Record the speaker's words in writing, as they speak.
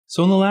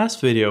So in the last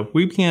video,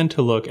 we began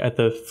to look at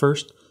the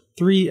first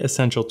 3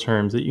 essential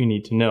terms that you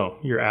need to know: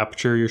 your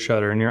aperture, your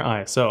shutter, and your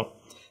ISO.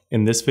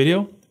 In this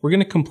video, we're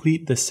going to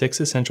complete the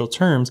 6 essential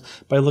terms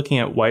by looking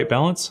at white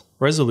balance,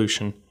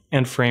 resolution,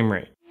 and frame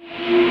rate.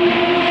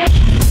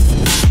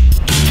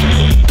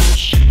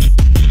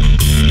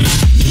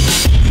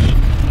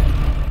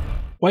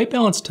 White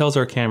balance tells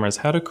our cameras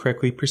how to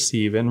correctly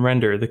perceive and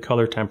render the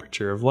color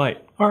temperature of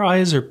light. Our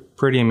eyes are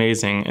pretty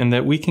amazing in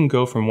that we can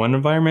go from one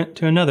environment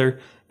to another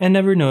and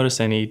never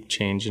notice any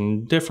change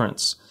in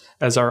difference,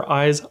 as our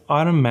eyes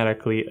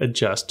automatically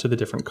adjust to the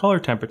different color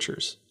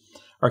temperatures.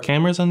 Our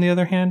cameras, on the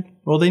other hand,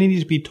 well, they need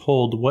to be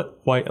told what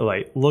white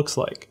light looks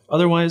like.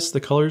 Otherwise, the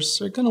colors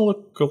are going to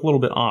look a little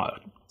bit odd.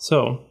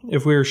 So,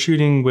 if we're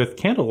shooting with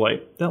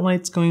candlelight, that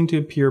light's going to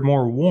appear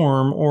more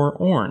warm or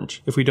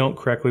orange if we don't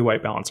correctly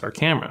white balance our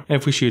camera.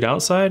 And if we shoot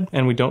outside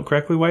and we don't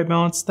correctly white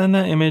balance, then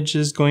that image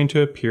is going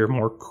to appear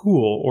more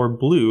cool or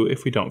blue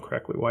if we don't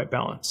correctly white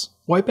balance.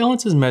 White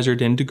balance is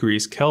measured in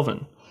degrees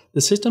Kelvin.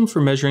 The system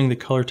for measuring the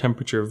color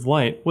temperature of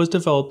light was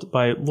developed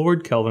by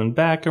Lord Kelvin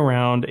back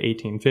around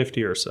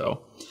 1850 or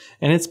so,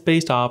 and it's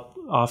based off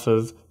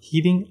of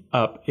heating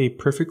up a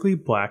perfectly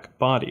black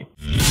body.